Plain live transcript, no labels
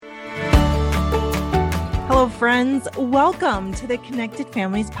friends. Welcome to the Connected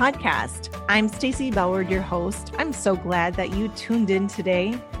Families podcast. I'm Stacy Bellward, your host. I'm so glad that you tuned in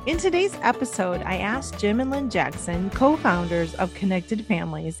today. In today's episode, I asked Jim and Lynne Jackson, co-founders of Connected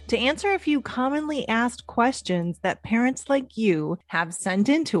Families, to answer a few commonly asked questions that parents like you have sent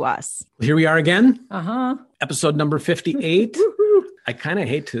in to us. Here we are again. Episode number 58. I kind of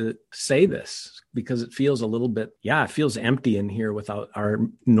hate to say this because it feels a little bit, it feels empty in here without our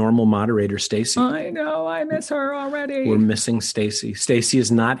normal moderator, Stacy. I know, I miss her already. We're missing Stacy. Stacy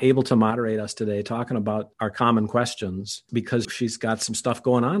is not able to moderate us today talking about our common questions because she's got some stuff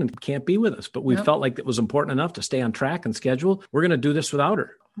going on and can't be with us. But we felt like it was important enough to stay on track and schedule. We're going to do this without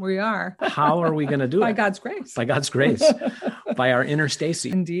her. We are. How are we going to do it? By God's grace. By God's grace. By our inner Stacy.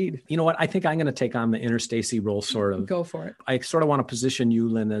 Indeed. You know what? I think I'm going to take on the inner Stacy role, sort of. Go for it. I sort of want to position you,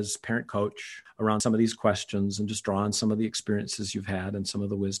 Lynn, as parent coach around some of these questions and just draw on some of the experiences you've had and some of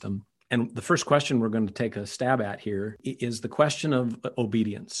the wisdom. And the first question we're going to take a stab at here is the question of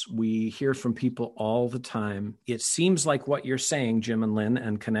obedience. We hear from people all the time. It seems like what you're saying, Jim and Lynne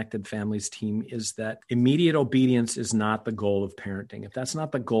and Connected Families team, is that immediate obedience is not the goal of parenting. If that's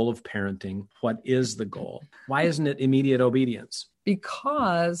not the goal of parenting, what is the goal? Why isn't it immediate obedience?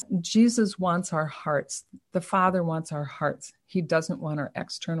 Because Jesus wants our hearts. The Father wants our hearts. He doesn't want our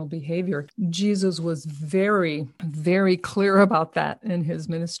external behavior. Jesus was very, very clear about that in his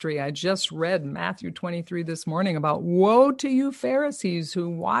ministry. I just read Matthew 23 this morning about woe to you Pharisees who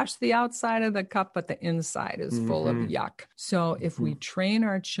wash the outside of the cup, but the inside is full of yuck. So if we train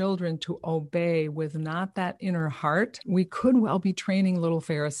our children to obey with not that inner heart, we could well be training little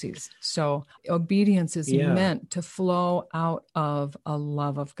Pharisees. So obedience is meant to flow out of a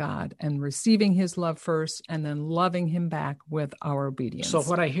love of God and receiving his love first and then loving him back with our obedience. So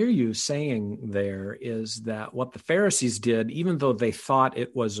what I hear you saying there is that what the Pharisees did, even though they thought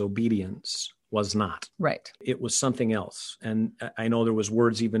it was obedience, was not. Right. It was something else. And I know there was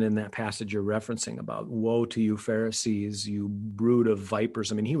words even in that passage you're referencing about, woe to you Pharisees, you brood of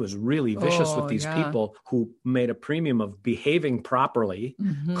vipers. I mean, he was really vicious with these people who made a premium of behaving properly,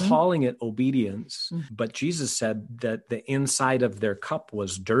 calling it obedience. But Jesus said that the inside of their cup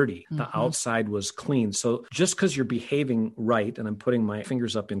was dirty. The outside was clean. So just because you're behaving right, and I'm putting my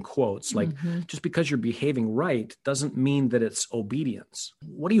fingers up in quotes, like just because you're behaving right doesn't mean that it's obedience.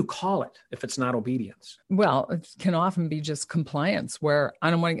 What do you call it if it's not obedience? Well, it can often be just compliance where I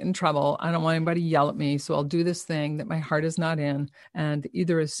don't want to get in trouble. I don't want anybody to yell at me. So I'll do this thing that my heart is not in. And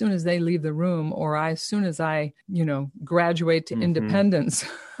either as soon as they leave the room or as soon as I, graduate to independence,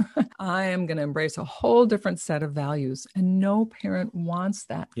 I am going to embrace a whole different set of values. And no parent wants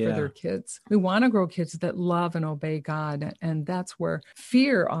that for their kids. We want to grow kids that love and obey God. And that's where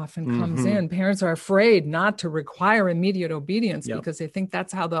fear often comes in. Parents are afraid not to require immediate obedience because they think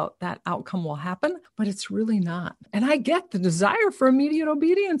that's how that outcome will happen, but it's really not. And I get the desire for immediate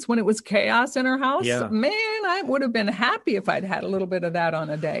obedience when it was chaos in our house. Man, I would have been happy if I'd had a little bit of that on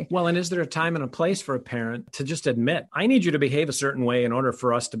a day. Well, and is there a time and a place for a parent to just admit, I need you to behave a certain way in order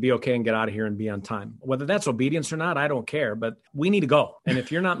for us to be okay and get out of here and be on time? Whether that's obedience or not, I don't care, but we need to go. And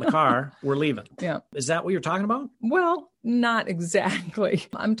if you're not in the car, we're leaving. Is that what you're talking about? Well, not exactly.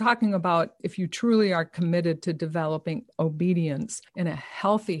 I'm talking about if you truly are committed to developing obedience in a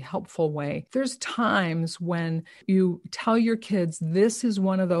healthy, helpful way. There's times when you tell your kids, this is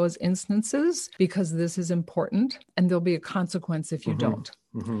one of those instances because this is important, and there'll be a consequence if you don't.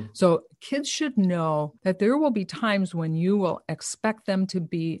 So kids should know that there will be times when you will expect them to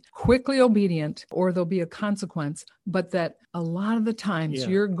be quickly obedient or there'll be a consequence, but that a lot of the times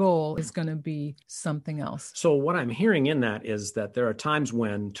your goal is going to be something else. So what I'm hearing in that is that there are times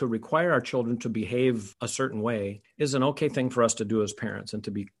when to require our children to behave a certain way is an okay thing for us to do as parents, and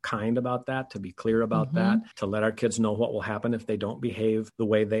to be kind about that, to be clear about that, to let our kids know what will happen if they don't behave the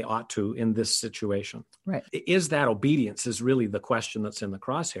way they ought to in this situation. Right. Is that obedience is really the question that's in the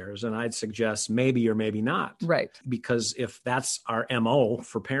crosshairs. And I'd suggest maybe or maybe not. Right. Because if that's our MO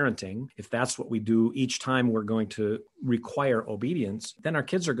for parenting, if that's what we do each time we're going to require obedience, then our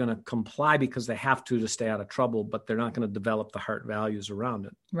kids are going to comply because they have to stay out of trouble, but they're not going to develop the heart values around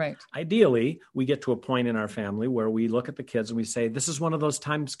it. Right. Ideally, we get to a point in our family where we look at the kids and we say, this is one of those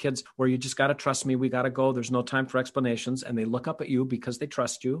times, kids, where you just got to trust me. We got to go. There's no time for explanations. And they look up at you because they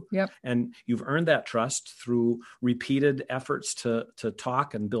trust you. Yep. And you've earned that trust through repeated efforts to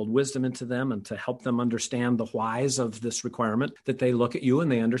talk and build wisdom into them and to help them understand the whys of this requirement, that they look at you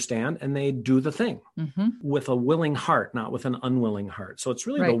and they understand and they do the thing with a willing heart, not with an unwilling heart. So it's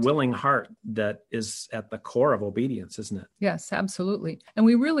really the willing heart that is at the core of obedience, isn't it? Yes, absolutely. And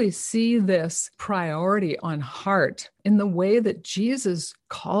we really see this priority on heart in the way that Jesus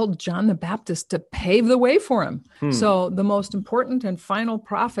called John the Baptist to pave the way for him. So the most important and final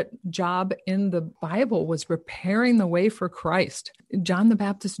prophet job in the Bible was preparing the way for Christ. John the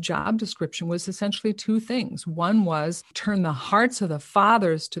Baptist's job description was essentially two things. One was turn the hearts of the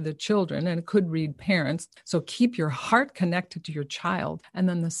fathers to the children, and it could read parents. So keep your heart connected to your child. And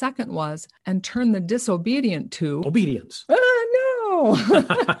then the second was, and turn the disobedient to obedience. No,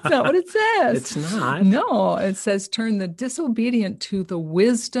 that's not what it says. It's not. No, it says turn the disobedient to the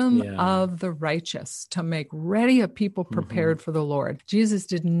wisdom of the righteous, to make ready a people prepared for the Lord. Jesus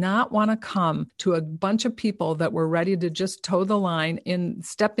did not want to come to a bunch of people that were ready to just toe the line and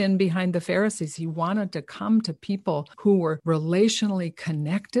step in behind the Pharisees. He wanted to come to people who were relationally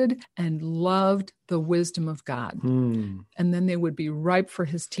connected and loved the wisdom of God. And then they would be ripe for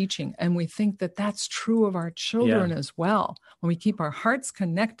his teaching. And we think that that's true of our children as well. When we keep our hearts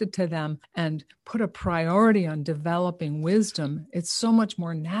connected to them and put a priority on developing wisdom, it's so much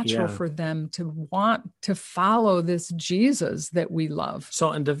more natural for them to want to follow this Jesus that we love.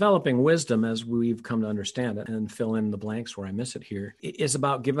 So in developing wisdom, as we've come to understand it, and fill in the blanks where I miss it here, it is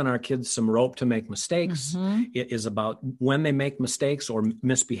about giving our kids some rope to make mistakes. It is about when they make mistakes or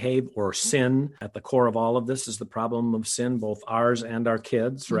misbehave or sin. At the core of all of this is the problem of sin, both ours and our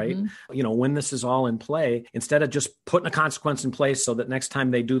kids, right? You know, when this is all in play, instead of just putting a consequence in place so that next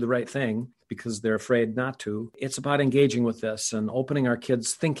time they do the right thing, because they're afraid not to. It's about engaging with this and opening our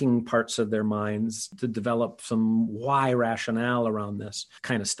kids' thinking parts of their minds to develop some why rationale around this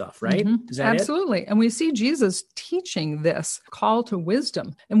kind of stuff, right? Is that Absolutely. And we see Jesus teaching this call to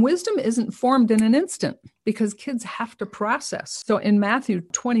wisdom. And wisdom isn't formed in an instant because kids have to process. So in Matthew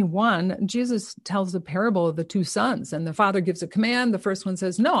 21, Jesus tells the parable of the two sons, and the father gives a command. The first one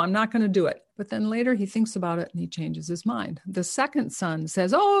says, no, I'm not going to do it. But then later he thinks about it and he changes his mind. The second son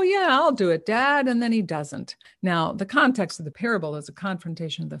says, oh yeah, I'll do it, Dad. And then he doesn't. Now, the context of the parable is a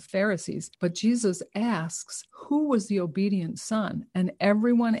confrontation of the Pharisees, but Jesus asks, who was the obedient son? And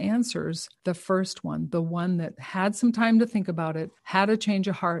everyone answers the first one, the one that had some time to think about it, had a change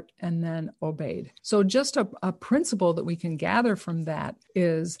of heart, and then obeyed. So just a principle that we can gather from that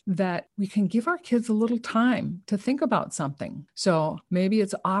is that we can give our kids a little time to think about something. So maybe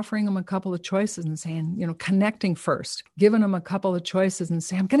it's offering them a couple of choices and saying, you know, connecting first, giving them a couple of choices and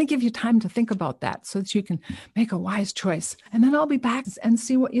say, I'm going to give you time to think about that so that you can make a wise choice. And then I'll be back and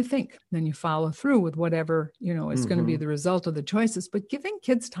see what you think. Then you follow through with whatever, you know, is going to be the result of the choices, but giving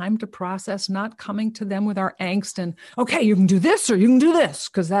kids time to process, not coming to them with our angst and, okay, you can do this or you can do this,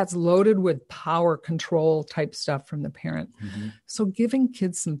 because that's loaded with power control type stuff from the parent. So giving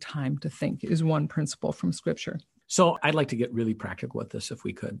kids some time to think is one principle from Scripture. So I'd like to get really practical with this if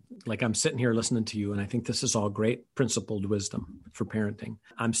we could. Like I'm sitting here listening to you, and I think this is all great principled wisdom for parenting.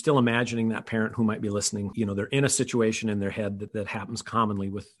 I'm still imagining that parent who might be listening, you know, they're in a situation in their head that happens commonly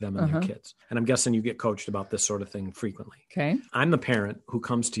with them and their kids. And I'm guessing you get coached about this sort of thing frequently. Okay. I'm the parent who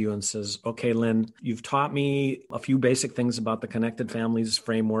comes to you and says, okay, Lynn, you've taught me a few basic things about the connected families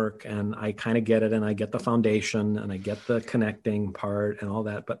framework, and I kind of get it, and I get the foundation, and I get the connecting part and all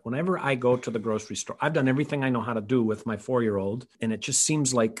that. But whenever I go to the grocery store, I've done everything I know how to do with my 4-year-old. And it just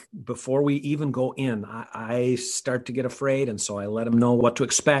seems like before we even go in, I start to get afraid. And so I let him know what to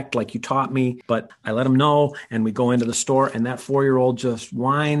expect, like you taught me, but I let him know, and we go into the store, and that 4-year-old just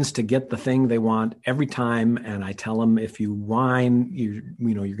whines to get the thing they want every time. And I tell him, if you whine, you're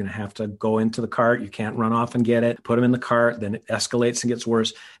going to have to go into the cart. You can't run off and get it, put him in the cart. Then it escalates and gets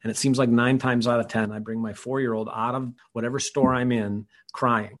worse. And it seems like 9 times out of 10, I bring my 4-year-old out of whatever store I'm in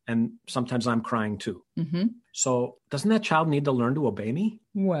crying. And sometimes I'm crying too. So doesn't that child need to learn to obey me?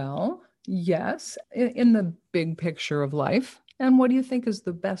 Well, yes, in the big picture of life. And what do you think is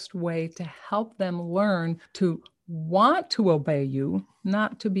the best way to help them learn to want to obey you,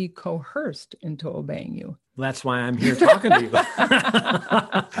 not to be coerced into obeying you? That's why I'm here talking to you.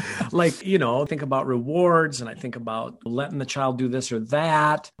 Like, you know, think about rewards, and I think about letting the child do this or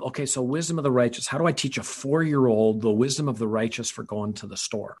that. Okay, so wisdom of the righteous. How do I teach a 4-year-old the wisdom of the righteous for going to the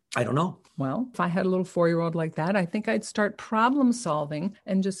store? I don't know. Well, if I had a little 4-year-old like that, I think I'd start problem solving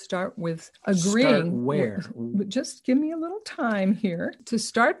and just start with agreeing. Start where? Just give me a little time here to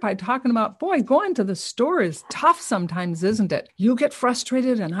start by talking about, boy, going to the store is tough sometimes, isn't it? You get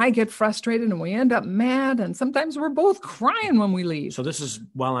frustrated and I get frustrated and we end up mad, and sometimes we're both crying when we leave. So this is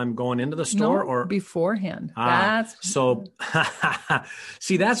while I'm going into the store, or beforehand?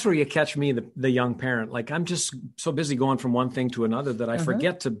 See, that's where you catch me, the young parent. Like I'm just so busy going from one thing to another that I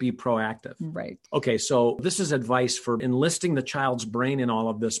forget to be proactive. Right. Okay, so this is advice for enlisting the child's brain in all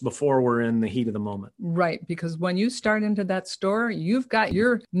of this before we're in the heat of the moment. Right, because when you start into that store, you've got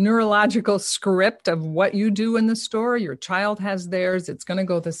your neurological script of what you do in the store. Your child has theirs. stores. It's going to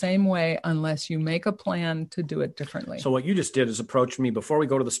go the same way unless you make a plan to do it differently. So what you just did is approach me before we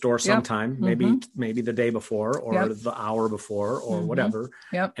go to the store sometime, maybe the day before or the hour before or whatever.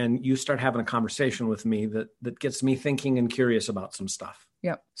 Yep. And you start having a conversation with me that gets me thinking and curious about some stuff.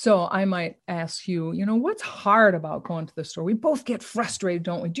 Yep. So I might ask you, what's hard about going to the store? We both get frustrated,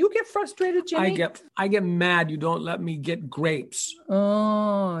 don't we? Do you get frustrated, Jimmy? I get mad. You don't let me get grapes.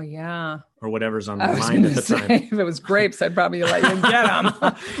 Oh, yeah. Or whatever's on my mind at the time. If it was grapes, I'd probably let you get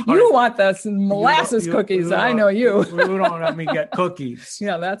them. You want the molasses cookies. I know you. You don't let me get cookies.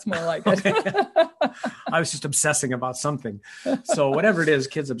 Yeah, that's more like it. I was just obsessing about something. So whatever it is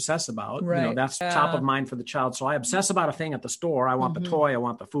kids obsess about, that's top of mind for the child. So I obsess about a thing at the store. I want the toy. I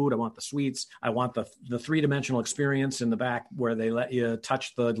want the food. I want the sweets. I want the three-dimensional experience in the back where they let you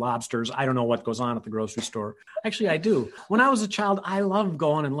touch the lobsters. I don't know what goes on at the grocery store. Actually, I do. When I was a child, I loved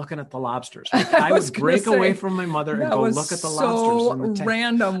going and looking at the lobsters. I would break away from my mother and go look at the lobsters. In the tank.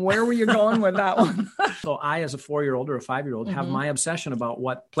 Random. Where were you going with that one? So I, as a 4-year-old or a 5-year-old, have my obsession about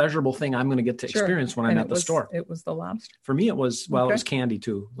what pleasurable thing I'm going to get to experience when I'm at the store. It was the lobster. For me, it was, it was candy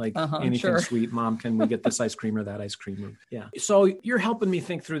too. Like anything sweet. Mom, can we get this ice cream or that ice cream? Yeah. So you're helping me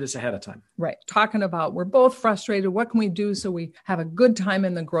think through this ahead of time. Right. Talking about we're both frustrated. What can we do so we have a good time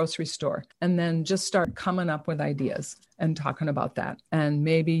in the grocery store? And then just start coming up with ideas and talking about that. And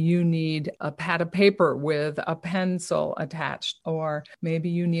maybe you need a pad of paper with a pencil attached, or maybe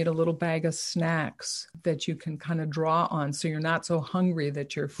you need a little bag of snacks that you can kind of draw on so you're not so hungry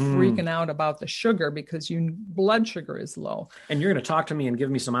that you're freaking out about the sugar because your blood sugar is low. And you're going to talk to me and give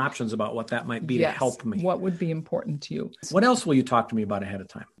me some options about what that might be to help me. What would be important to you? What else will you talk to me about ahead of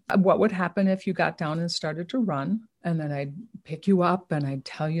time? What would happen if you got down and started to run, and then I'd pick you up and I'd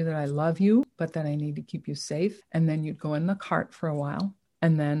tell you that I love you, but that I need to keep you safe. And then you'd go in the cart for a while,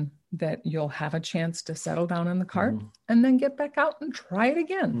 and then that you'll have a chance to settle down in the cart and then get back out and try it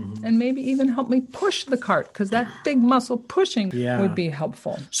again. And maybe even help me push the cart, because that big muscle pushing would be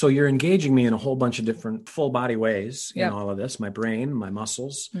helpful. So you're engaging me in a whole bunch of different full body ways in all of this, my brain, my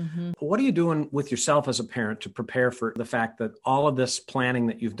muscles. What are you doing with yourself as a parent to prepare for the fact that all of this planning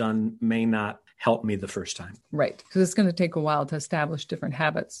that you've done may not help me the first time? Right. Because it's going to take a while to establish different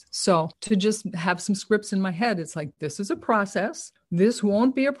habits. So to just have some scripts in my head, it's like, this is a process. This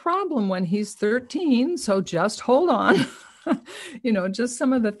won't be a problem when he's 13. So just hold on. Just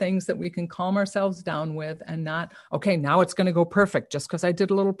some of the things that we can calm ourselves down with, and not, okay, now it's going to go perfect just because I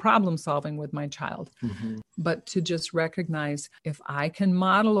did a little problem solving with my child. But to just recognize, if I can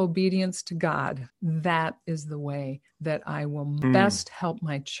model obedience to God, that is the way that I will best help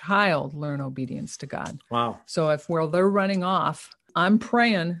my child learn obedience to God. Wow. So if they're running off, I'm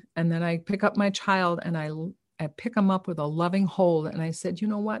praying, and then I pick up my child and I pick him up with a loving hold. And I said, you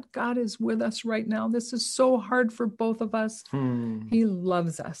know what? God is with us right now. This is so hard for both of us. He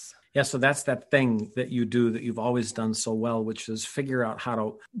loves us. Yeah. So that's that thing that you do that you've always done so well, which is figure out how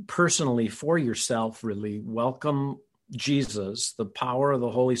to personally, for yourself, really welcome Jesus, the power of the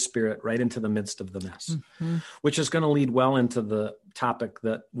Holy Spirit, right into the midst of the mess, which is going to lead well into the topic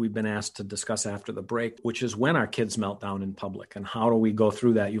that we've been asked to discuss after the break, which is when our kids melt down in public and how do we go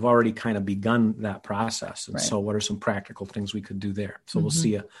through that? You've already kind of begun that process. And so what are some practical things we could do there? So we'll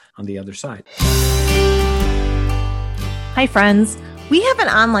see you on the other side. Hi, friends. We have an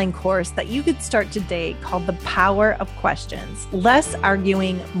online course that you could start today called The Power of Questions. Less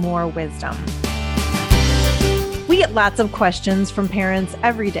arguing, more wisdom. We get lots of questions from parents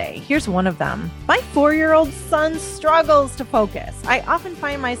every day. Here's one of them. My 4-year-old son struggles to focus. I often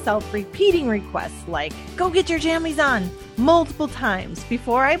find myself repeating requests like, go get your jammies on, multiple times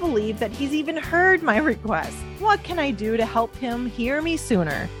before I believe that he's even heard my request. What can I do to help him hear me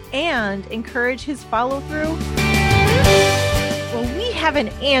sooner and encourage his follow-through? Well, we have an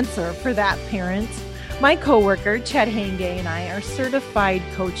answer for that, parent. My coworker, Chad Hange, and I are certified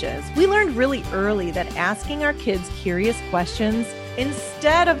coaches. We learned really early that asking our kids curious questions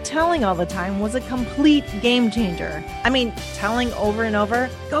instead of telling all the time was a complete game changer. I mean, telling over and over,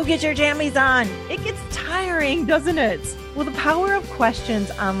 go get your jammies on. It gets tiring, doesn't it? Well, the Power of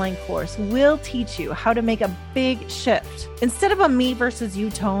Questions online course will teach you how to make a big shift. Instead of a me versus you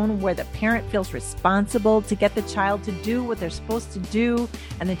tone where the parent feels responsible to get the child to do what they're supposed to do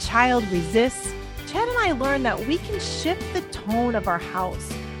and the child resists, Chad and I learned that we can shift the tone of our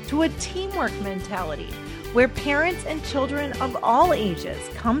house to a teamwork mentality where parents and children of all ages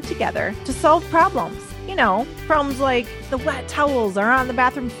come together to solve problems. Problems like the wet towels are on the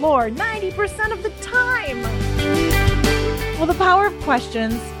bathroom floor 90% of the time. Well, The Power of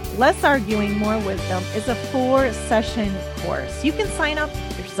Questions, Less Arguing, More Wisdom is a 4-session course. You can sign up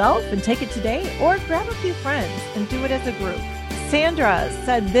yourself and take it today, or grab a few friends and do it as a group. Sandra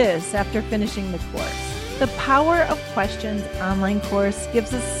said this after finishing the course. The Power of Questions online course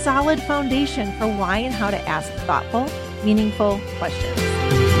gives a solid foundation for why and how to ask thoughtful, meaningful questions.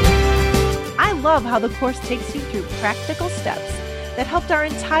 I love how the course takes you through practical steps that helped our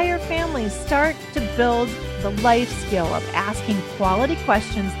entire family start to build the life skill of asking quality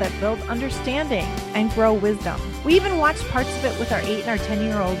questions that build understanding and grow wisdom. We even watched parts of it with our 8 and our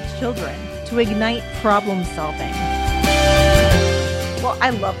 10-year-old children to ignite problem solving. Well,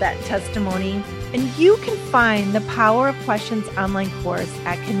 I love that testimony. And you can find the Power of Questions online course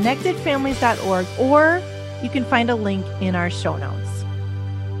at connectedfamilies.org, or you can find a link in our show notes.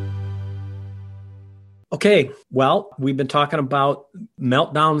 Okay, well, we've been talking about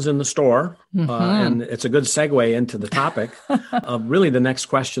meltdowns in the store, and it's a good segue into the topic of really the next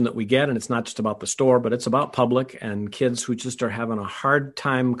question that we get, and it's not just about the store, but it's about public and kids who just are having a hard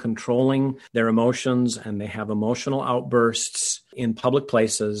time controlling their emotions, and they have emotional outbursts in public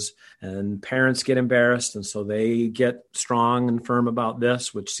places, and parents get embarrassed, and so they get strong and firm about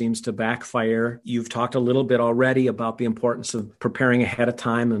this, which seems to backfire. You've talked a little bit already about the importance of preparing ahead of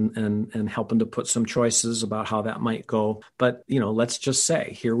time and helping to put some choices about how that might go. But, let's just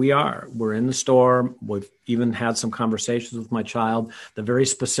say, here we are. We're in the store. We've even had some conversations with my child. The very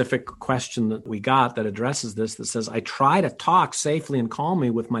specific question that we got that addresses this, that says, I try to talk safely and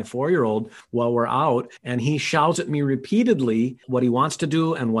calmly with my 4-year-old while we're out, and he shouts at me repeatedly what he wants to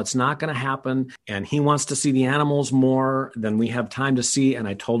do and what's not going to happen. And he wants to see the animals more than we have time to see. And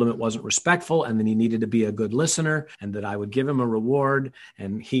I told him it wasn't respectful, and then he needed to be a good listener, and that I would give him a reward.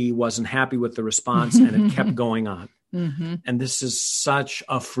 And he wasn't happy with the response, and it kept going on. Mm-hmm. And this is such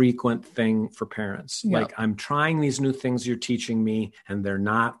a frequent thing for parents. Yep. Like, I'm trying these new things you're teaching me, and they're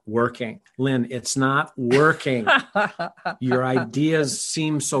not working. Lynn, it's not working. Your ideas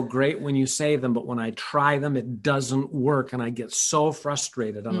seem so great when you say them, but when I try them, it doesn't work. And I get so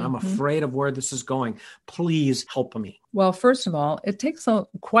frustrated, and I'm afraid of where this is going. Please help me. Well, first of all, it takes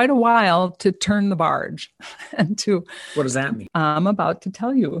quite a while to turn the barge. What does that mean? I'm about to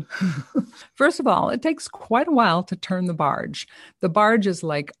tell you. First of all, it takes quite a while to turn the barge. The barge is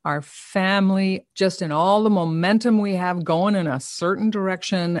like our family, just in all the momentum we have going in a certain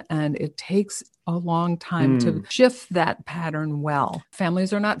direction, and it takes a long time to shift that pattern well.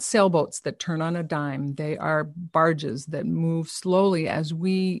 Families are not sailboats that turn on a dime. They are barges that move slowly as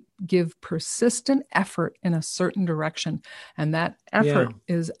we give persistent effort in a certain direction. And that effort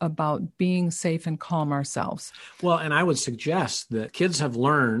is about being safe and calm ourselves. Well, and I would suggest that kids have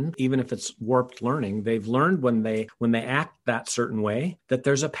learned, even if it's warped learning, they've learned when they act that certain way, that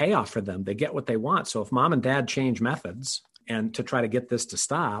there's a payoff for them. They get what they want. So if mom and dad change methods, and to try to get this to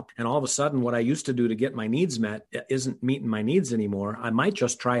stop, and all of a sudden what I used to do to get my needs met isn't meeting my needs anymore, I might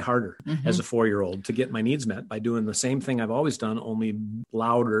just try harder as a 4-year-old to get my needs met by doing the same thing I've always done, only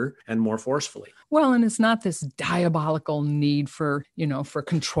louder and more forcefully. Well, and it's not this diabolical need for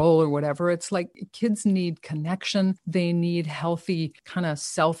control or whatever. It's like kids need connection. They need healthy kind of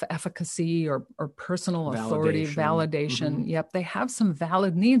self-efficacy or personal authority, validation. Yep. They have some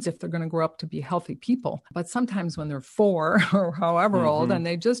valid needs if they're going to grow up to be healthy people. But sometimes when they're 4 or however old, and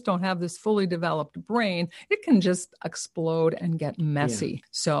they just don't have this fully developed brain, it can just explode and get messy. Yeah.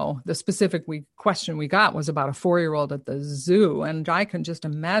 So the specific question we got was about a 4-year-old at the zoo. And I can just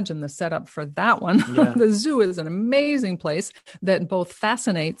imagine the setup for that one. Yeah. The zoo is an amazing place that both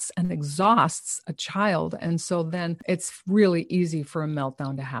fascinates and exhausts a child. And so then it's really easy for a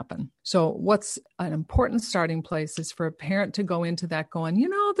meltdown to happen. So what's an important starting place is for a parent to go into that going,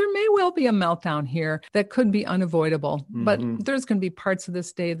 there may well be a meltdown here that could be unavoidable, but there's going to be parts of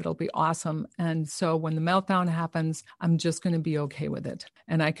this day that'll be awesome. And so when the meltdown happens, I'm just going to be okay with it.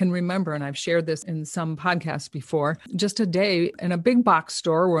 And I can remember, and I've shared this in some podcasts before, just a day in a big box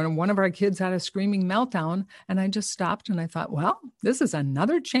store where one of our kids had a screaming meltdown. And I just stopped and I thought, well, this is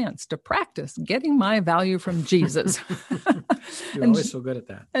another chance to practice getting my value from Jesus. You're always so good at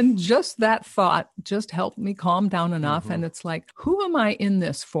that. And just that thought just helped me calm down enough. And it's like, who am I in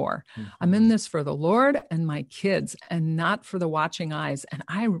this for? I'm in this for the Lord and my kids, and not for the watching eyes. And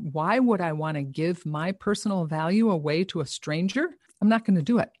why would I want to give my personal value away to a stranger? I'm not going to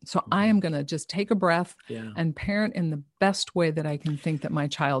do it. So I am going to just take a breath and parent in the best way that I can think that my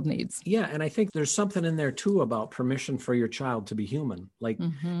child needs. Yeah. And I think there's something in there too about permission for your child to be human. Like,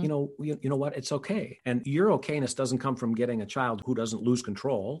 you know what? It's okay. And your okayness doesn't come from getting a child who doesn't lose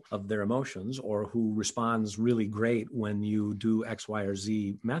control of their emotions or who responds really great when you do X, Y, or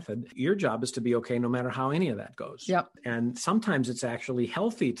Z method. Your job is to be okay no matter how any of that goes. Yep. And sometimes it's actually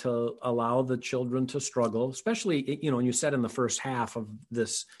healthy to allow the children to struggle, especially, and you said in the first half of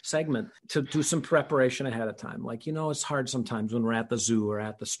this segment, to do some preparation ahead of time. Like, it's hard sometimes when we're at the zoo or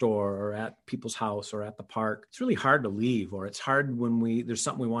at the store or at people's house or at the park. It's really hard to leave, or it's hard when there's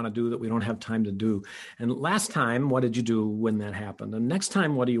something we want to do that we don't have time to do. And last time, what did you do when that happened? And next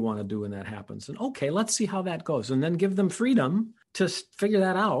time, what do you want to do when that happens? And okay, let's see how that goes. And then give them freedom to figure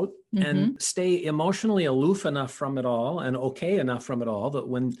that out and stay emotionally aloof enough from it all and okay enough from it all that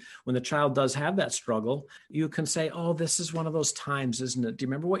when the child does have that struggle, you can say, oh, this is one of those times, isn't it? Do you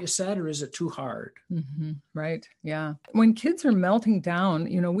remember what you said, or is it too hard? Right. Yeah. When kids are melting down,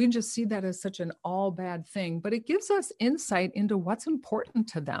 we just see that as such an all bad thing, but it gives us insight into what's important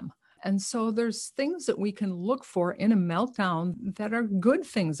to them. And so there's things that we can look for in a meltdown that are good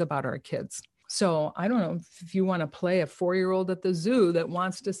things about our kids. So I don't know if you want to play a 4-year-old at the zoo that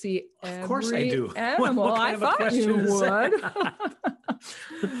wants to see every of course I do. Animal. I thought you would.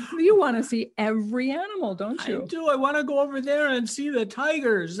 You want to see every animal, don't you? I do. I want to go over there and see the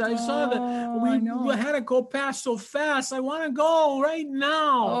tigers. I saw that we had to go past so fast. I want to go right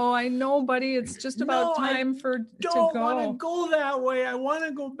now. Oh, I know, buddy. It's just about time to go. I don't want to go that way. I want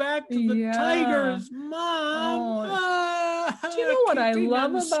to go back to the tigers. Mom. Do you know what I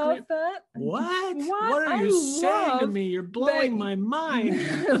love about that? What are you saying to me? You're blowing my mind.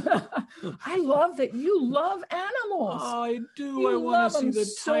 I love that you love animals. Oh, I do. I want to see the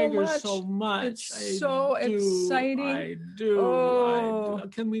tigers so much. It's so exciting. I do.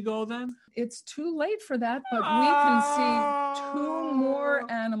 Can we go then? It's too late for that, but we can see 2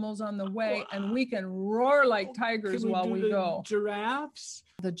 more animals on the way, and we can roar like tigers while we go. Giraffes?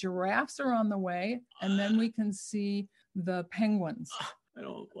 The giraffes are on the way, and then we can see the penguins. I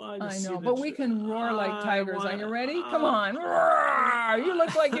don't want to I see know, but we can roar like tigers. Are you ready? Come on. Roar! You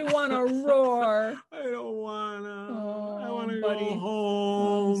look like you want to roar. I don't want to. I want to buddy. go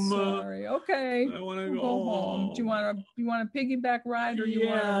home. I'm sorry. Okay. I want to go home. Do you want a piggyback ride, or you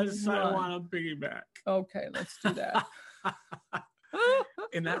want to Yes, I want a piggyback. Okay, let's do that.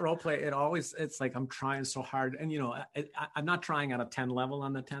 In that role play, it's like I'm trying so hard. And, I'm not trying at a 10 level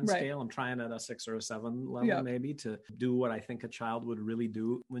on the 10 scale. I'm trying at a 6 or a 7 level, maybe, to do what I think a child would really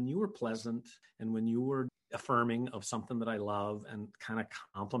do. When you were pleasant and when you were affirming of something that I love and kind of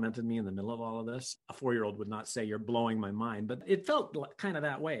complimented me in the middle of all of this, a 4-year-old would not say, you're blowing my mind. But it felt kind of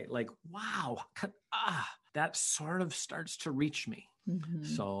that way. Like, wow, that sort of starts to reach me.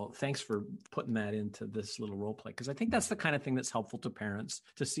 So thanks for putting that into this little role play, because I think that's the kind of thing that's helpful to parents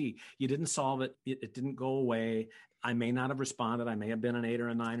to see. You didn't solve it. It didn't go away. I may not have responded. I may have been an 8 or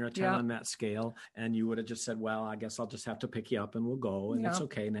a 9 or a 10 on that scale. And you would have just said, well, I guess I'll just have to pick you up and we'll go. And it's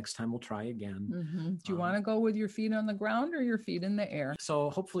okay. Next time we'll try again. Do you want to go with your feet on the ground or your feet in the air? So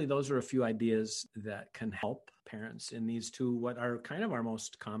hopefully those are a few ideas that can help parents in these 2, what are kind of our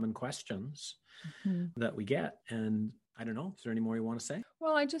most common questions that we get. And I don't know. Is there any more you want to say?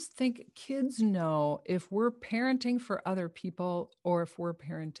 Well, I just think kids know if we're parenting for other people or if we're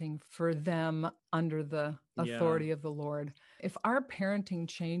parenting for them under the authority of the Lord. If our parenting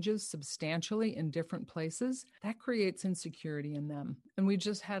changes substantially in different places, that creates insecurity in them. And we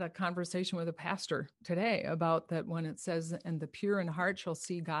just had a conversation with a pastor today about that when it says, and the pure in heart shall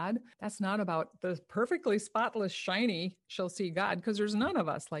see God, that's not about the perfectly spotless, shiny shall see God, because there's none of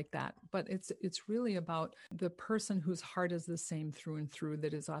us like that. But it's really about the person whose heart is the same through and through,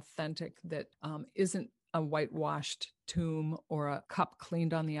 that is authentic, that isn't a whitewashed tomb or a cup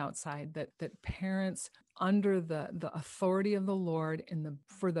cleaned on the outside, that parents under the authority of the Lord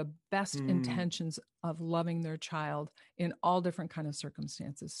for the best intentions of loving their child in all different kind of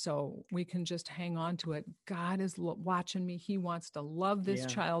circumstances. So we can just hang on to it. God is watching me. He wants to love this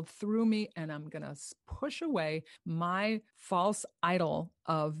child through me, and I'm going to push away my false idol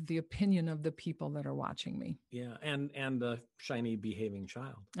of the opinion of the people that are watching me. Yeah, and the shiny behaving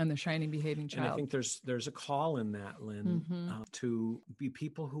child. And the shiny behaving child. And I think there's a call in that, Lynn, to be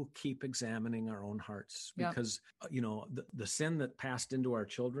people who keep examining our own hearts, because the sin that passed into our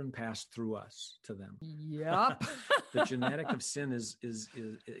children passed through us to them. Yep. The genetic of sin is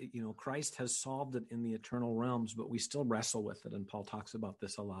Christ has solved it in the eternal realms, but we still wrestle with it. And Paul talks about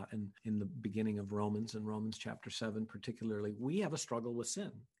this a lot in the beginning of Romans, in Romans chapter 7 particularly. We have a struggle with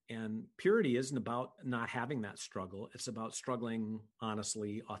sin. And purity isn't about not having that struggle. It's about struggling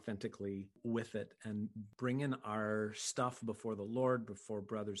honestly, authentically with it, and bringing our stuff before the Lord, before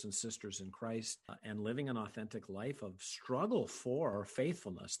brothers and sisters in Christ, and living an authentic life of struggle for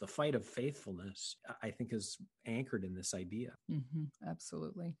faithfulness. The fight of faithfulness, I think, is anchored in this idea.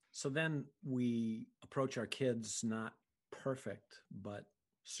 Absolutely. So then we approach our kids not perfect, but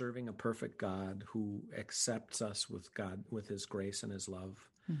serving a perfect God who accepts us with his grace and his love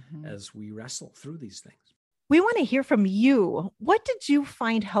as we wrestle through these things. We want to hear from you. What did you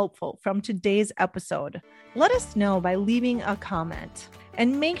find helpful from today's episode? Let us know by leaving a comment.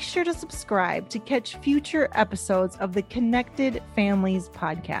 And make sure to subscribe to catch future episodes of the Connected Families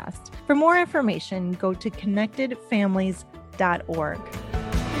podcast. For more information, go to connectedfamilies.org.